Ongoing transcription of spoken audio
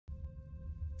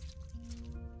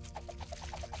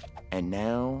And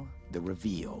now, the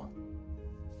reveal.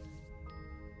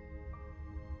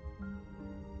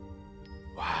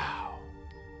 Wow.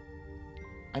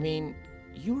 I mean,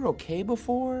 you were okay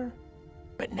before,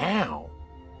 but now,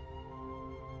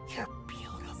 you're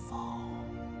beautiful.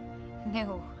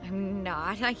 No, I'm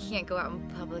not. I can't go out in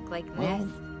public like this. Well,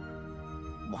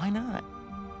 why not?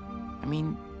 I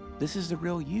mean, this is the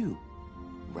real you,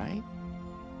 right?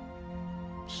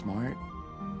 Smart,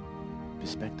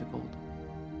 bespectacled.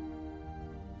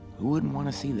 Who wouldn't want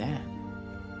to see that?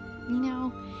 You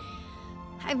know,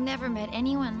 I've never met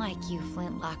anyone like you,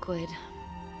 Flint Lockwood.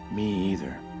 Me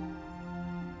either.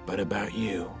 But about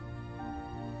you.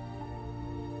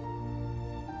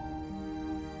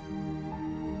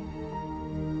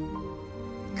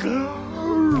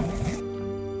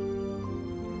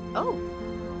 Oh.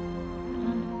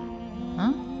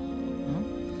 Huh?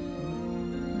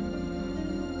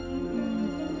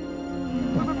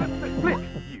 Flint,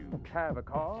 you have a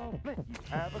call. Flint, you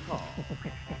have a call.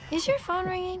 Is your phone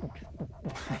ringing?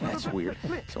 That's weird.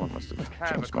 Someone must have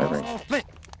Have a changed my ring. call. Flint.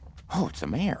 Oh, it's the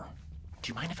mayor. Do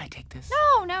you mind if I take this?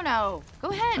 No. Go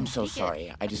ahead. I'm so take it.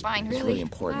 sorry. I just, Fine, it's really. really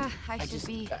important. I should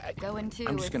be going too.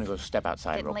 I'm just gonna go step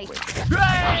outside getting real late. quick.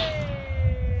 Hey!